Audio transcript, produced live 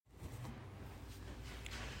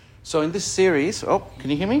So in this series, can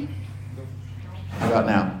you hear me? How about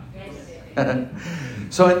now?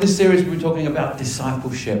 So in this series, we're talking about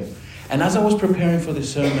discipleship. And as I was preparing for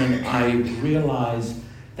this sermon, I realized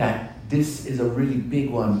that this is a really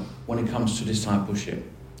big one when it comes to discipleship.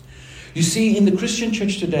 You see, in the Christian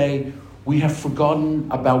church today, we have forgotten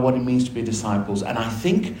about what it means to be disciples. And I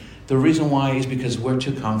think the reason why is because we're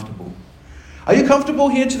too comfortable. Are you comfortable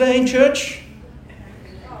here today in church?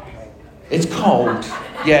 It's cold,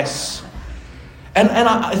 yes. And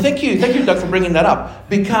I thank you, Doug, for bringing that up.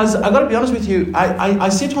 Because I've got to be honest with you, I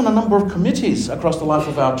sit on a number of committees across the life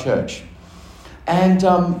of our church. And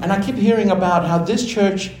I keep hearing about how this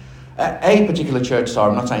church, I'm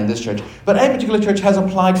not saying this church, but a particular church has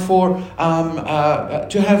applied for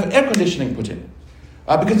to have air conditioning put in.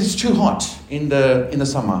 Because it's too hot in the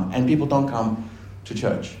summer and people don't come to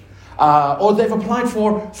church. Or they've applied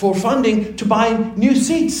for funding to buy new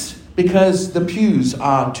seats because the pews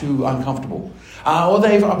are too uncomfortable. Or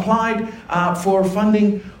they've applied for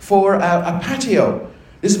funding for a patio.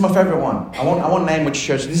 This is my favorite one. I won't name which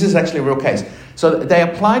church. This is actually a real case. So they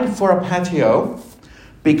applied for a patio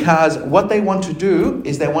because what they want to do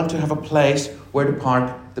is they want to have a place where to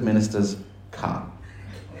park the minister's car.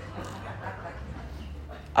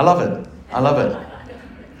 I love it.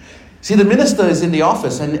 See, the minister is in the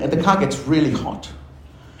office and the car gets really hot.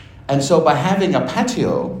 And so by having a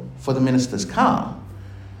patio for the minister's car,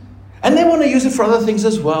 and they want to use it for other things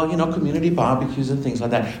as well, community barbecues and things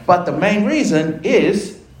like that. But the main reason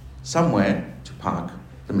is somewhere to park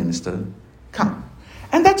the minister's car.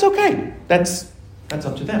 And that's okay. That's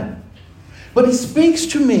up to them. But it speaks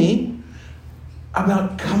to me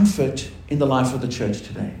about comfort in the life of the church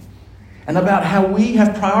today. And about how we have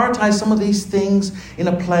prioritized some of these things in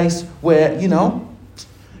a place where,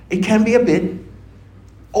 it can be a bit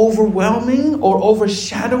overwhelming or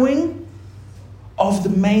overshadowing of the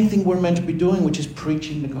main thing we're meant to be doing, which is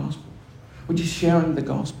preaching the gospel, which is sharing the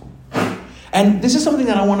gospel. And this is something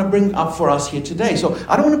that I want to bring up for us here today. So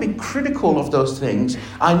I don't want to be critical of those things.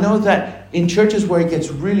 I know that in churches where it gets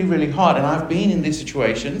really, really hot, and I've been in these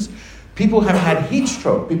situations, people have had heat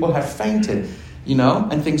stroke, people have fainted,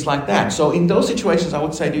 and things like that. So in those situations, I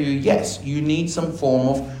would say to you, yes, you need some form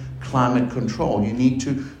of climate control. You need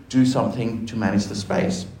to do something to manage the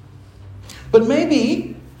space. But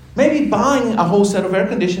maybe buying a whole set of air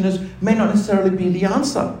conditioners may not necessarily be the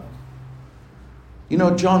answer.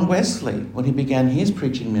 John Wesley, when he began his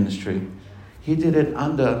preaching ministry, he did it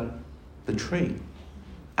under the tree,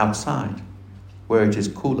 outside, where it is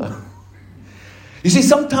cooler. You see,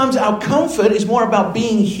 sometimes our comfort is more about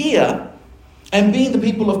being here and being the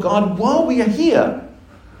people of God while we are here.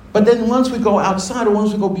 But then once we go outside or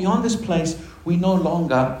once we go beyond this place, we're no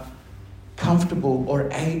longer comfortable or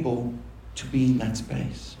able to be in that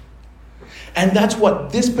space. And that's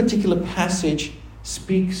what this particular passage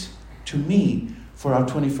speaks to me for our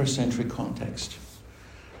 21st century context.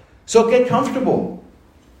 So get comfortable,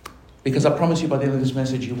 because I promise you by the end of this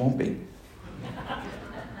message you won't be.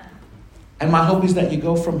 And my hope is that you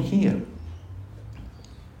go from here,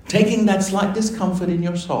 taking that slight discomfort in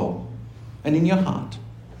your soul and in your heart,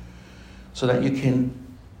 so that you can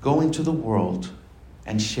go into the world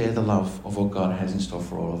and share the love of what God has in store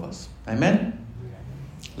for all of us. Amen?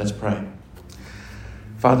 Let's pray.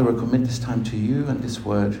 Father, we commit this time to you and this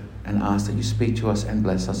word and ask that you speak to us and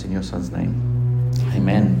bless us in your Son's name.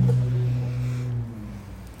 Amen.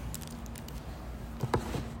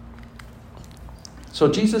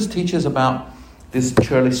 So Jesus teaches about this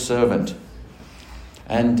churlish servant.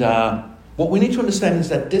 And what we need to understand is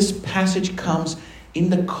that this passage comes in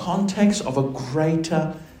the context of a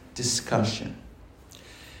greater discussion.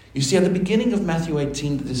 You see, at the beginning of Matthew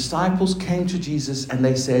 18, the disciples came to Jesus and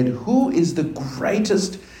they said, "Who is the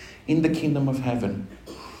greatest in the kingdom of heaven?"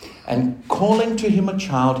 And calling to him a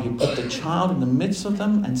child, he put the child in the midst of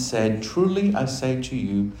them and said, "Truly I say to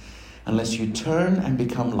you, unless you turn and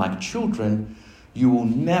become like children, you will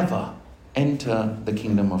never enter the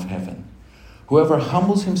kingdom of heaven. Whoever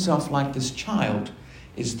humbles himself like this child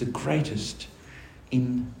is the greatest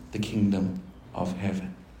in the kingdom of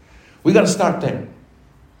heaven." We got to start there.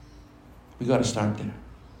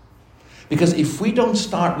 Because if we don't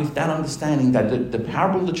start with that understanding that the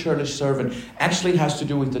parable of the churlish servant actually has to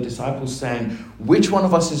do with the disciples saying, which one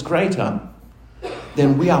of us is greater,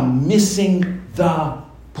 then we are missing the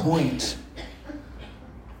point.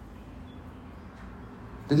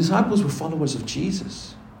 The disciples were followers of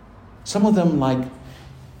Jesus. Some of them, like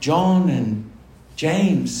John and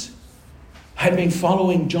James, had been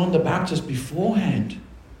following John the Baptist beforehand.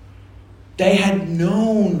 They had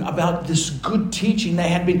known about this good teaching. They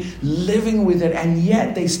had been living with it. And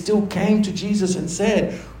yet they still came to Jesus and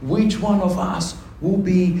said, which one of us will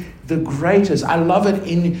be the greatest? I love it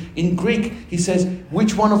in Greek. He says,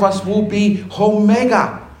 which one of us will be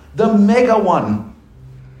Omega, the mega one?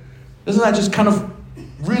 Doesn't that just kind of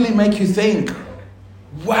really make you think,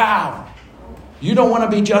 wow, you don't want to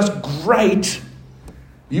be just great.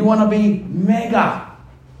 You want to be mega.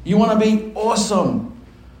 You want to be awesome.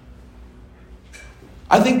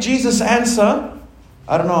 I think Jesus' answer,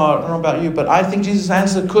 I don't know about you, but I think Jesus'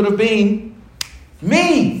 answer could have been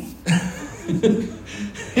me.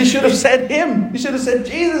 He should have said him. He should have said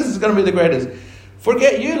Jesus is going to be the greatest.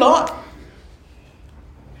 Forget you lot.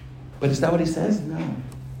 But is that what he says? No.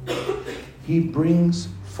 He brings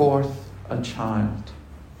forth a child.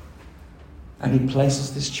 And he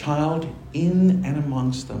places this child in and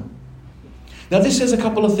amongst them. Now this says a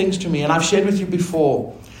couple of things to me, and I've shared with you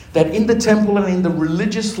before, that in the temple and in the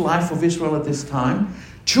religious life of Israel at this time,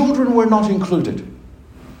 children were not included.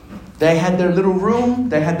 They had their little room,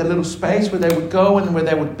 they had their little space where they would go and where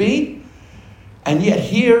they would be. And yet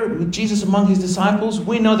here, with Jesus among his disciples,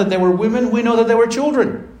 we know that there were women, we know that there were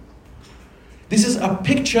children. This is a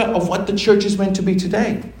picture of what the church is meant to be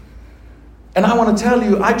today. And I want to tell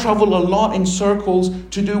you, I travel a lot in circles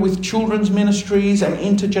to do with children's ministries and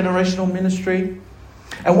intergenerational ministry.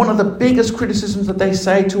 And one of the biggest criticisms that they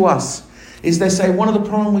say to us is they say one of the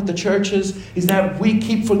problems with the churches is that we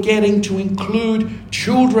keep forgetting to include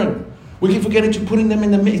children. We keep forgetting to putting them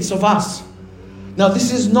in the midst of us. Now,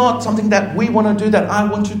 this is not something that we want to do, that I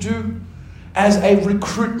want to do as a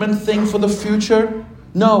recruitment thing for the future.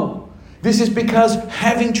 No, this is because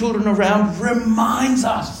having children around reminds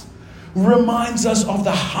us of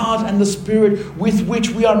the heart and the spirit with which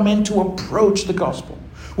we are meant to approach the gospel,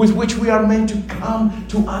 with which we are meant to come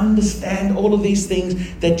to understand all of these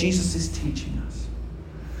things that Jesus is teaching us.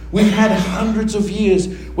 We've had hundreds of years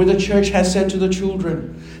where the church has said to the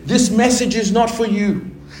children, this message is not for you.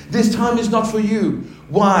 This time is not for you.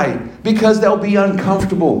 Why? Because they'll be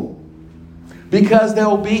uncomfortable. Because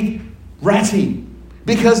they'll be ratty.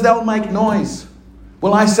 Because they'll make noise.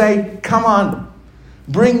 Well, I say, come on.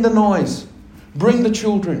 Bring the noise. Bring the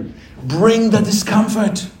children. Bring the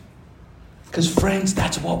discomfort. Because friends,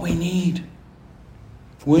 that's what we need.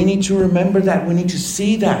 We need to remember that. We need to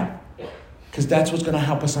see that. Because that's what's going to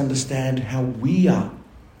help us understand how we are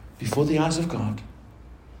before the eyes of God.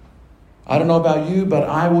 I don't know about you, but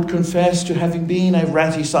I would confess to having been a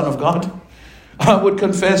ratty son of God. I would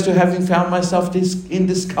confess to having found myself in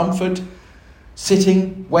discomfort,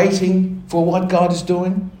 sitting, waiting for what God is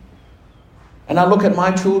doing. And I look at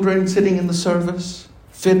my children sitting in the service,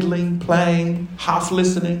 fiddling, playing, half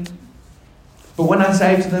listening. But when I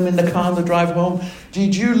say to them in the car on the drive home,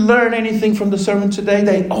 did you learn anything from the sermon today?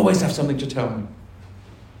 They always have something to tell me.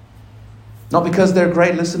 Not because they're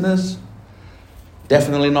great listeners.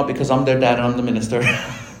 Definitely not because I'm their dad and I'm the minister.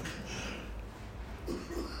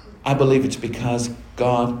 I believe it's because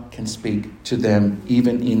God can speak to them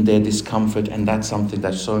even in their discomfort. And that's something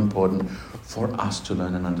that's so important for us to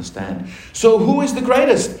learn and understand. So who is the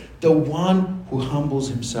greatest? The one who humbles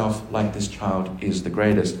himself like this child is the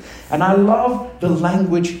greatest. And I love the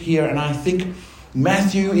language here. And I think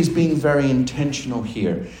Matthew is being very intentional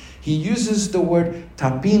here. He uses the word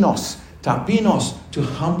tapinos to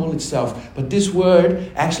humble itself. But this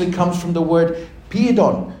word actually comes from the word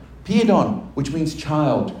piedon, which means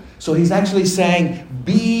child. So he's actually saying,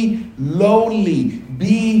 be lowly,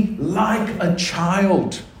 be like a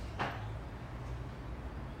child.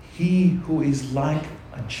 He who is like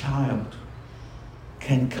a child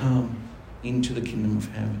can come into the kingdom of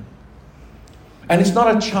heaven. And it's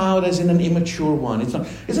not a child as in an immature one. It's not.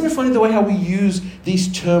 Isn't it funny the way how we use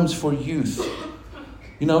these terms for youth?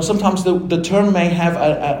 You know, sometimes the term may have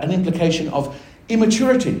an implication of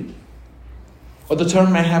immaturity. Or the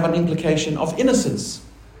term may have an implication of innocence.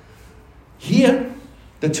 Here,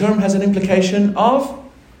 the term has an implication of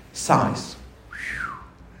size.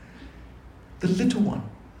 The little one.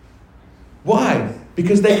 Why?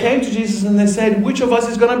 Because they came to Jesus and they said, which of us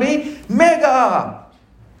is going to be mega?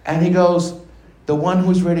 And he goes, the one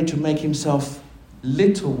who is ready to make himself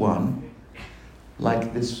little one,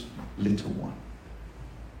 like this little one.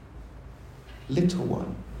 Little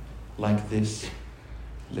one, like this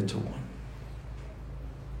little one.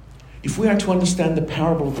 If we are to understand the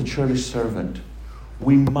parable of the churlish servant,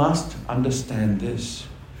 we must understand this.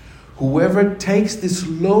 Whoever takes this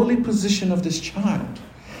lowly position of this child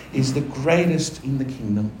is the greatest in the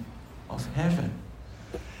kingdom of heaven.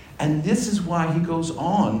 And this is why he goes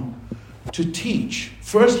on to teach.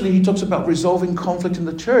 Firstly, he talks about resolving conflict in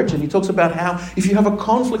the church. And he talks about how if you have a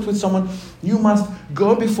conflict with someone, you must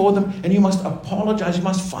go before them and you must apologize. You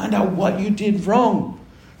must find out what you did wrong.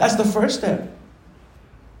 That's the first step.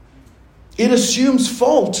 It assumes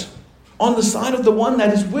fault on the side of the one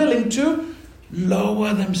that is willing to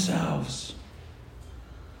lower themselves.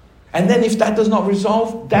 And then if that does not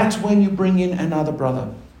resolve, that's when you bring in another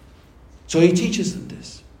brother. So he teaches them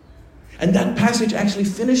this. And that passage actually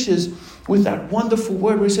finishes with that wonderful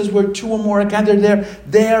word where it says, where two or more are gathered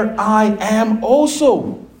there I am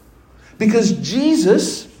also. Because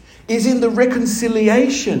Jesus is in the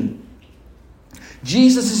reconciliation.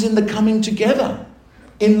 Jesus is in the coming together,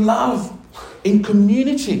 in love, in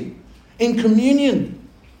community, in communion.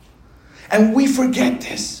 And we forget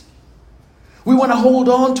this. We want to hold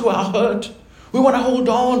on to our hurt. We want to hold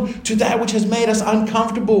on to that which has made us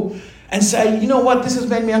uncomfortable and say, you know what, this has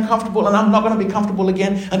made me uncomfortable and I'm not going to be comfortable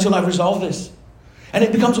again until I resolve this. And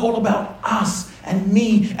it becomes all about us and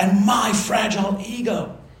me and my fragile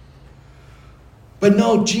ego. But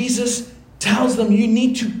no, Jesus tells them you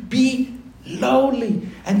need to be lowly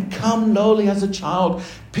and come lowly as a child.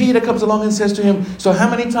 Peter comes along and says to him, so how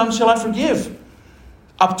many times shall I forgive?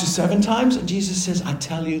 Up to 7 times? And Jesus says, I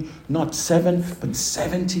tell you, not 7, but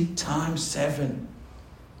 70 times 7.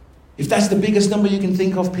 If that's the biggest number you can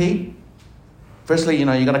think of, Pete, firstly, you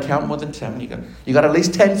got to count more than 10. You got at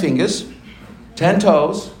least 10 fingers, 10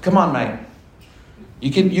 toes. Come on, mate.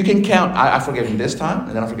 You can count. I forgive him this time,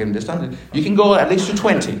 and then I forgive him this time. You can go at least to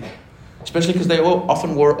 20, especially because they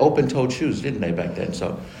often wore open-toed shoes, didn't they, back then?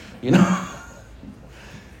 So,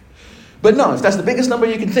 But no, if that's the biggest number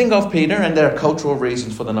you can think of, Peter, and there are cultural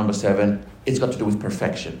reasons for the number 7, it's got to do with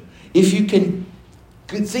perfection. If you can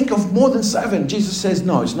think of more than 7, Jesus says,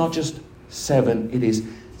 no, it's not just 7, it is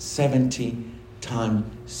 70 times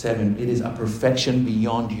 7. It is a perfection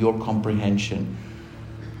beyond your comprehension.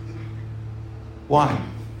 Why?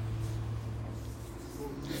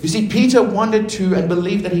 You see, Peter wanted to and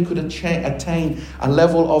believed that he could attain a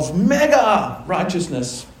level of mega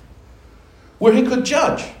righteousness where he could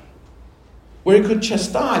judge, where he could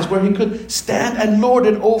chastise, where he could stand and lord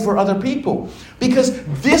it over other people. Because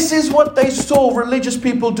this is what they saw religious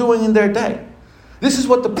people doing in their day. This is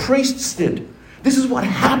what the priests did. This is what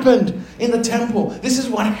happened in the temple. This is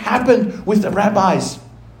what happened with the rabbis.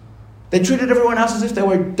 They treated everyone else as if they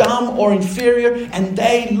were dumb or inferior, and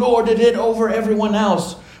they lorded it over everyone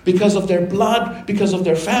else because of their blood, because of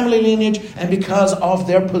their family lineage, and because of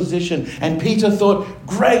their position. And Peter thought,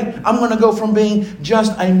 great, I'm going to go from being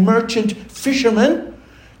just a merchant fisherman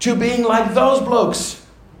to being like those blokes.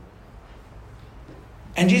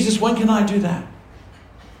 And Jesus, when can I do that?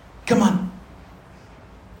 Come on.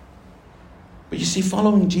 But you see,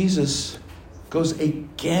 following Jesus goes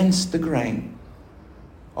against the grain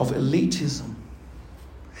of elitism,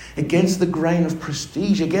 against the grain of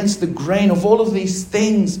prestige, against the grain of all of these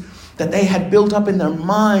things that they had built up in their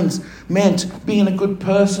minds meant being a good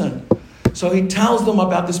person. So he tells them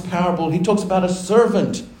about this parable. He talks about a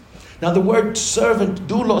servant. Now the word servant,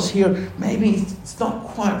 doulos here, maybe it's not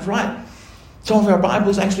quite right. Some of our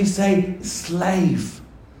Bibles actually say slave.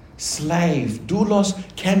 Slave. Doulos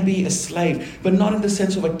can be a slave, but not in the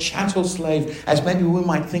sense of a chattel slave, as maybe we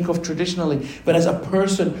might think of traditionally, but as a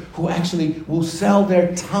person who actually will sell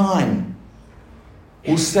their time.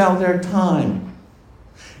 Will sell their time.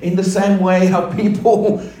 In the same way how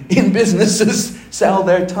people in businesses sell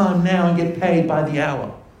their time now and get paid by the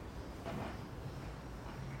hour.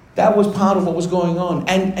 That was part of what was going on.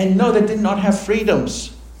 And no, they did not have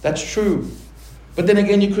freedoms. That's true. But then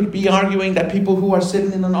again, you could be arguing that people who are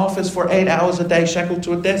sitting in an office for 8 hours a day shackled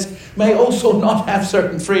to a desk may also not have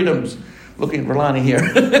certain freedoms. Looking at Rolani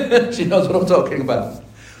here. She knows what I'm talking about.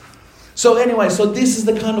 So anyway, so this is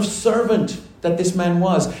the kind of servant that this man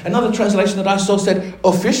was. Another translation that I saw said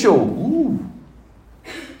official. Ooh.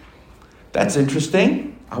 That's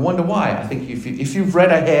interesting. I wonder why. I think if you've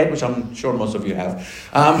read ahead, which I'm sure most of you have,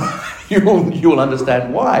 you will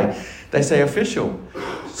understand why they say official.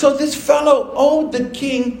 So this fellow owed the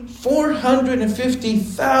king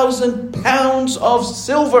 450,000 pounds of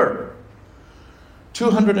silver,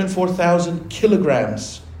 204,000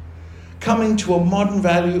 kilograms, coming to a modern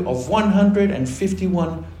value of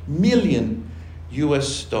 151 million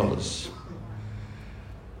US dollars.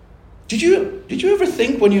 Did you ever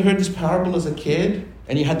think when you heard this parable as a kid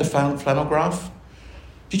and you had the flannel graph,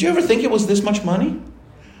 did you ever think it was this much money?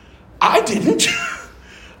 I didn't.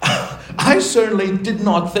 I certainly did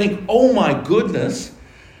not think, oh my goodness,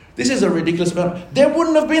 this is a ridiculous amount. There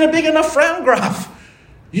wouldn't have been a big enough flannel graph.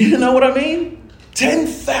 You know what I mean?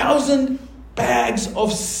 10,000 bags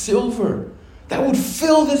of silver. that would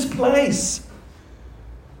fill this place.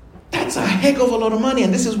 That's a heck of a lot of money.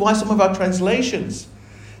 And this is why some of our translations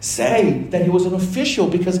say that he was an official,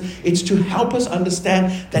 because it's to help us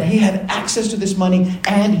understand that he had access to this money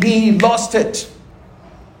and he lost it.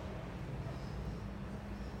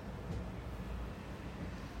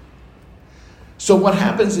 So what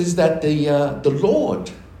happens is that the Lord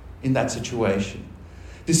in that situation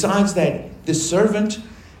decides that this servant,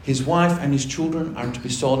 his wife and his children are to be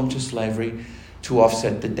sold into slavery to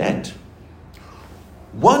offset the debt.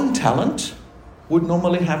 1 talent would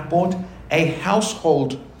normally have bought a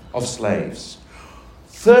household of slaves.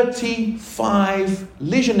 35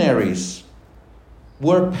 legionaries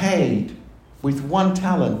were paid with 1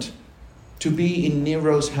 talent to be in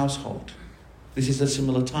Nero's household. This is a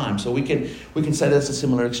similar time, so we can say that's a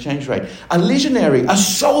similar exchange rate. A legionary, a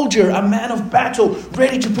soldier, a man of battle,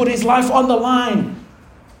 ready to put his life on the line.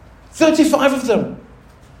 35 of them.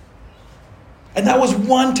 And that was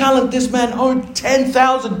 1 talent. This man owed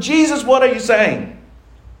 10,000. Jesus, what are you saying?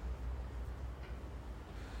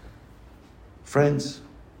 Friends,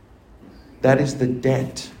 that is the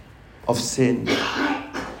debt of sin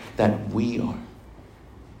that we are.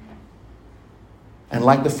 And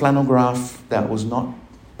like the flannel graph that was not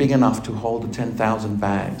big enough to hold the 10,000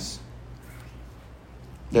 bags,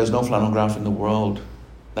 there's no flannel graph in the world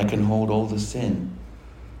that can hold all the sin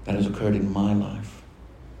that has occurred in my life,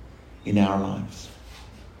 in our lives.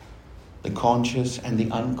 The conscious and the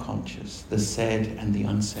unconscious, the said and the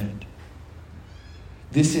unsaid.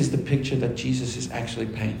 This is the picture that Jesus is actually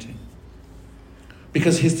painting.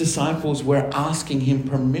 Because his disciples were asking him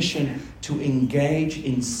permission to engage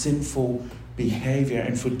in sinful behavior.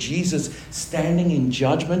 And for Jesus, standing in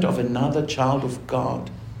judgment of another child of God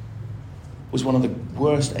was one of the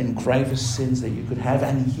worst and gravest sins that you could have.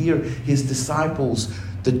 And here his disciples,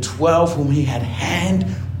 the 12 whom he had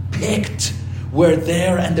handpicked, were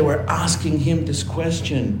there and they were asking him this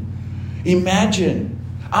question. Imagine,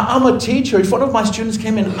 I'm a teacher. If one of my students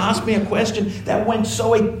came and asked me a question that went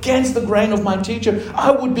so against the grain of my teacher,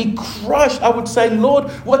 I would be crushed. I would say, Lord,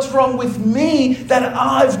 what's wrong with me that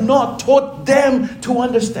I've not taught them to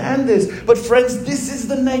understand this? But friends, this is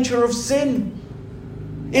the nature of sin.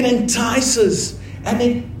 It entices and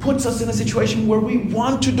it puts us in a situation where we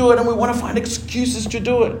want to do it and we want to find excuses to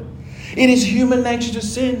do it. It is human nature to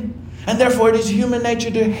sin. And therefore it is human nature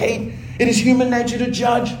to hate. It is human nature to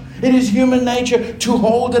judge. It is human nature to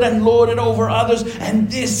hold it and lord it over others. And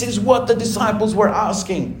this is what the disciples were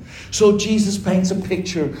asking. So Jesus paints a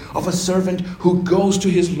picture of a servant who goes to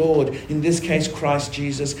his Lord, in this case Christ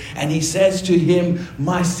Jesus, and he says to him,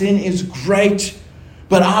 my sin is great,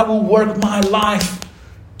 but I will work my life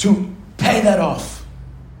to pay that off.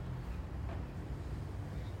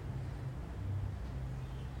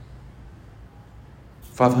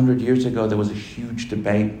 500 years ago, there was a huge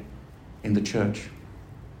debate in the church.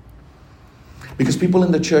 Because people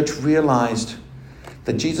in the church realized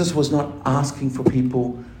that Jesus was not asking for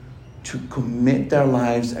people to commit their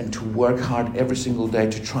lives and to work hard every single day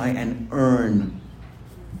to try and earn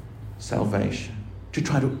salvation, to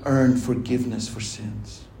try to earn forgiveness for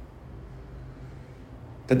sins.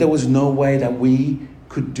 That there was no way that we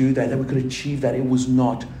could do that we could achieve that. It was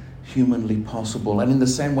not humanly possible. And in the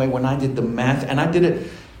same way, when I did the math, and I did it,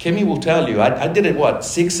 Kimmy will tell you, I did it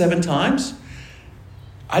 6-7 times?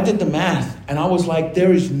 I did the math and I was like,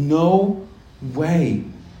 there is no way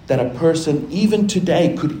that a person even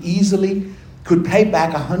today could pay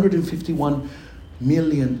back $151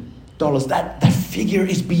 million. That figure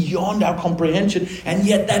is beyond our comprehension, and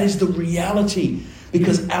yet that is the reality.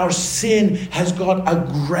 Because our sin has got a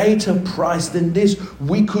greater price than this.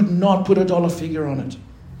 We could not put a dollar figure on it.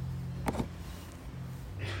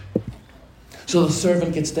 So the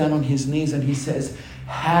servant gets down on his knees and he says,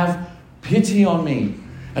 have pity on me,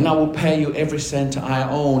 and I will pay you every cent I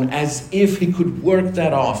own, as if he could work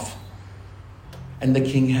that off. And the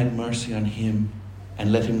king had mercy on him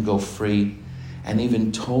and let him go free, and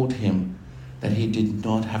even told him that he did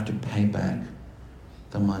not have to pay back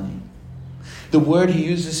the money. The word he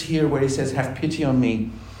uses here where he says, have pity on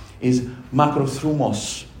me, is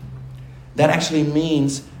makrothumos. That actually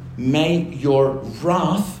means, may your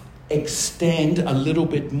wrath extend a little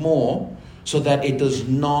bit more so that it does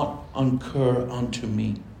not incur unto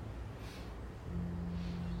me.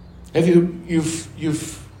 Have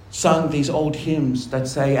you've sung these old hymns that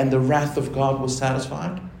say, and the wrath of God was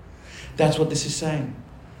satisfied? That's what this is saying.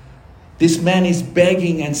 This man is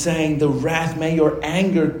begging and saying, the wrath, may your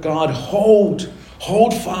anger, God, hold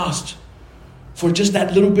fast for just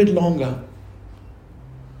that little bit longer.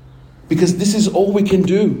 Because this is all we can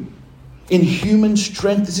do. In human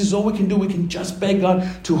strength, this is all we can do. We can just beg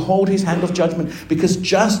God to hold his hand of judgment, because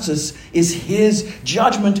justice is his,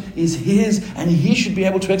 judgment is his, and he should be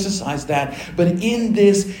able to exercise that. But in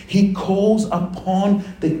this, he calls upon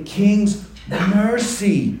the king's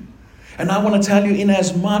mercy. And I want to tell you, in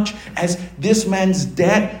as much as this man's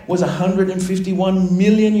debt was $151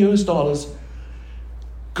 million,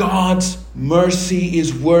 God's mercy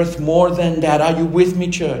is worth more than that. Are you with me,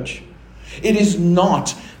 church? It is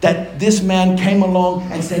not that this man came along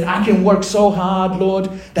and said, I can work so hard, Lord,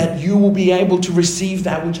 that you will be able to receive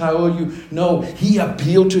that which I owe you. No, he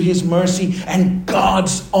appealed to his mercy, and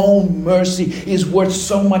God's own mercy is worth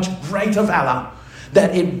so much greater valor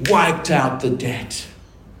that it wiped out the debt.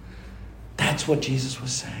 That's what Jesus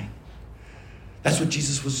was saying. That's what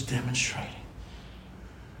Jesus was demonstrating.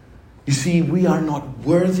 You see, we are not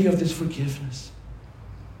worthy of this forgiveness,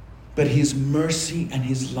 but his mercy and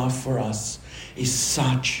his love for us is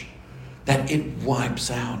such that it wipes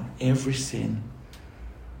out every sin,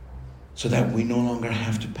 so that we no longer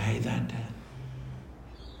have to pay that debt.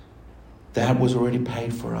 That was already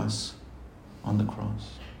paid for us on the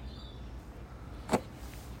cross.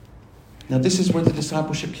 Now, this is where the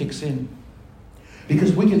discipleship kicks in.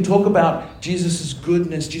 Because we can talk about Jesus'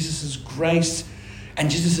 goodness, Jesus' grace, and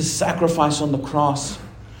Jesus' sacrifice on the cross.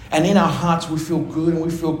 And in our hearts, we feel good and we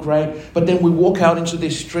feel great. But then we walk out into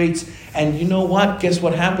these streets, and you know what? Guess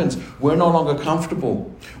what happens? We're no longer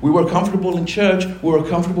comfortable. We were comfortable in church. We were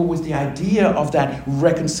comfortable with the idea of that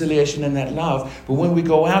reconciliation and that love. But when we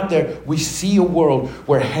go out there, we see a world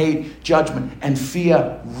where hate, judgment, and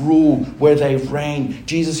fear rule, where they reign.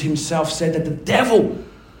 Jesus himself said that the devil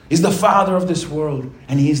is the father of this world,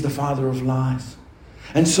 and he is the father of lies.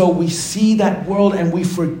 And so we see that world and we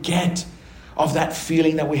forget of that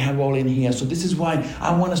feeling that we have all in here. So this is why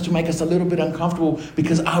I want us to make us a little bit uncomfortable,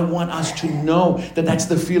 because I want us to know that that's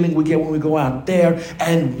the feeling we get when we go out there,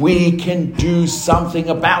 and we can do something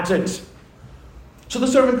about it. So the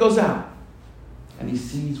servant goes out, and he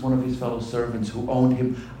sees one of his fellow servants who owed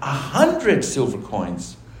him 100 silver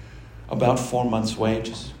coins, about 4 months'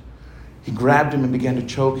 wages. He grabbed him and began to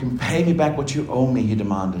choke him. Pay me back what you owe me, he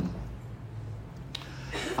demanded.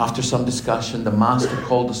 After some discussion, the master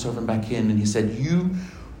called the servant back in, and he said, you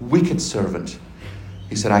wicked servant.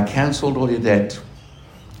 He said, I canceled all your debt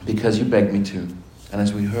because you begged me to. And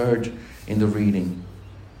as we heard in the reading,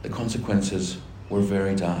 the consequences were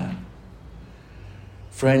very dire.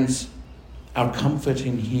 Friends, our comfort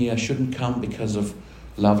in here shouldn't come because of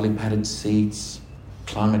lovely padded seats,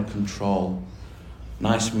 climate control,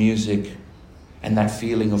 nice music, and that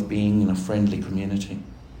feeling of being in a friendly community.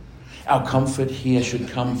 Our comfort here should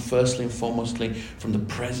come firstly and foremostly from the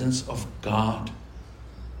presence of God,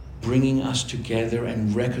 bringing us together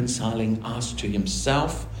and reconciling us to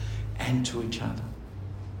himself and to each other.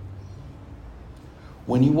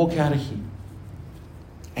 When you walk out of here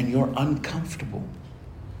and you're uncomfortable,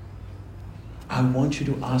 I want you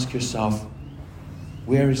to ask yourself,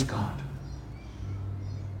 where is God?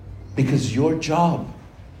 Because your job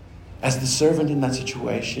as the servant in that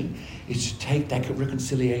situation is to take that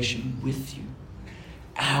reconciliation with you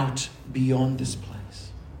out beyond this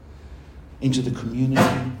place, into the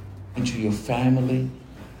community, into your family,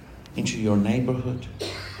 into your neighborhood,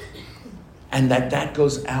 and that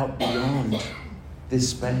goes out beyond this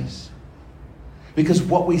space. Because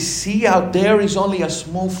what we see out there is only a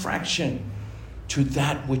small fraction to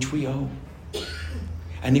that which we owe.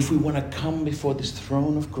 And if we want to come before this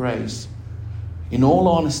throne of grace, in all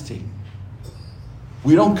honesty,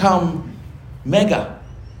 we don't come mega,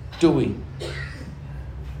 do we?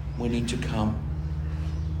 We need to come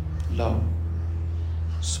low,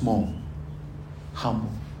 small,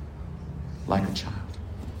 humble, like a child.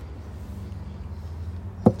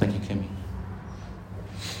 Thank you, Kimmy.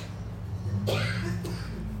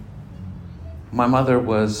 My mother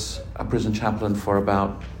was a prison chaplain for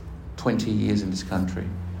about 20 years in this country.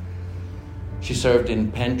 She served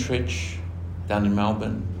in Pentridge, down in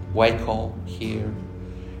Melbourne, Wacol here,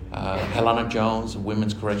 Helena Jones, a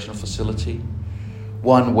women's correctional facility,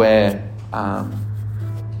 one where,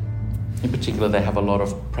 in particular, they have a lot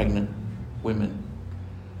of pregnant women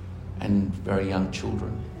and very young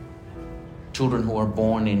children. Children who are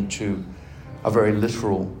born into a very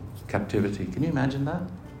literal captivity. Can you imagine that?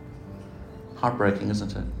 Heartbreaking,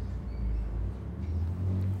 isn't it?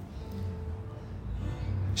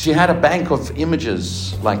 She had a bank of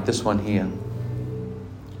images like this one here.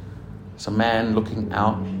 It's a man looking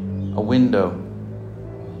out a window.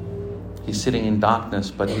 He's sitting in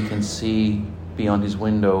darkness, but he can see beyond his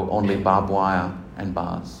window only barbed wire and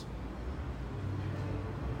bars.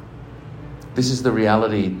 This is the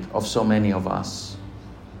reality of so many of us.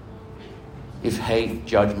 if hate,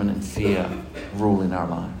 judgment, and fear rule in our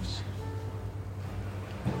lives.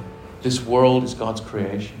 This world is God's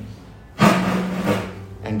creation,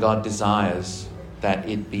 and God desires that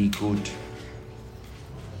it be good.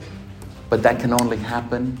 But that can only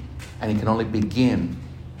happen, and it can only begin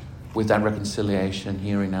with that reconciliation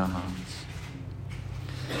here in our hearts.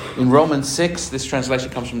 In Romans 6, this translation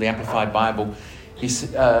comes from the Amplified Bible.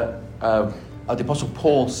 The Apostle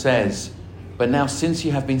Paul says, "But now since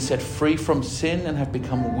you have been set free from sin and have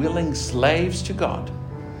become willing slaves to God,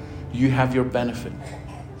 you have your benefit,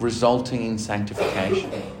 resulting in sanctification,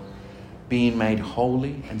 being made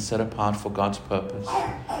holy and set apart for God's purpose.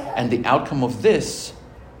 And the outcome of this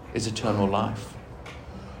is eternal life.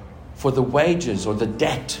 For the wages or the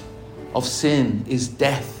debt of sin is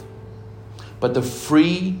death. But the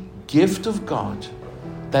free gift of God,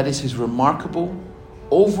 that is his remarkable,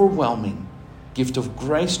 overwhelming gift of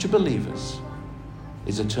grace to believers,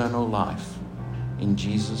 is eternal life in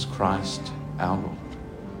Jesus Christ our Lord."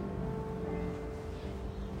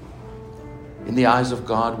 In the eyes of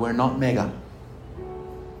God, we're not mega,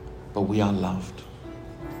 but we are loved.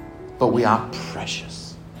 But we are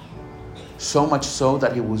precious. So much so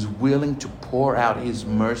that he was willing to pour out his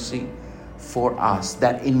mercy for us,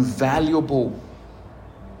 that invaluable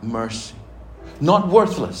mercy. Not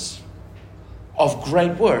worthless, of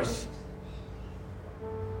great worth,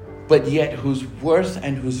 but yet whose worth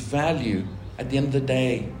and whose value at the end of the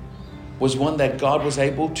day was one that God was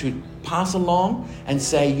able to pass along and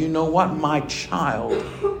say, you know what, my child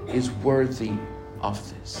is worthy of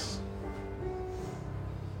this.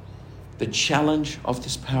 The challenge of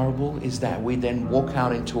this parable is that we then walk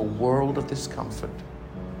out into a world of discomfort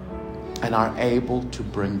and are able to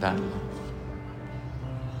bring that love.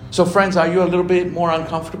 So friends, are you a little bit more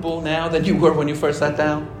uncomfortable now than you were when you first sat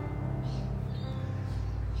down?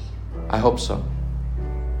 I hope so.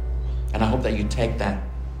 And I hope that you take that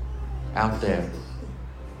out there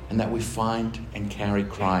and that we find and carry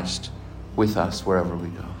Christ with us wherever we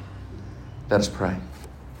go. Let us pray.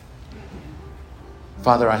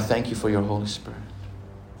 Father, I thank you for your Holy Spirit.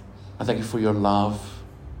 I thank you for your love,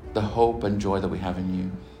 the hope and joy that we have in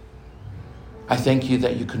you. I thank you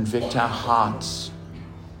that you convict our hearts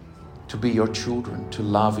to be your children, to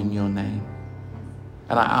love in your name.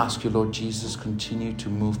 And I ask you, Lord Jesus, continue to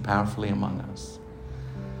move powerfully among us.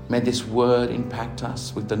 May this word impact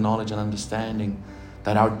us with the knowledge and understanding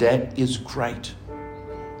that our debt is great,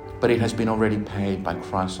 but it has been already paid by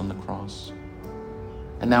Christ on the cross.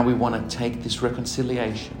 And now we want to take this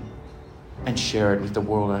reconciliation and share it with the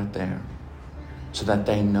world out there so that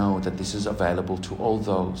they know that this is available to all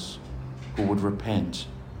those who would repent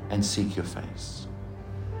and seek your face.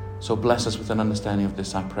 So bless us with an understanding of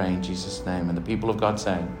this, I pray in Jesus' name. And the people of God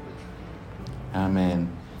say,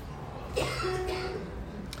 Amen.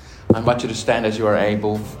 I invite you to stand as you are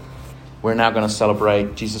able. We're now going to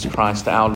celebrate Jesus Christ, our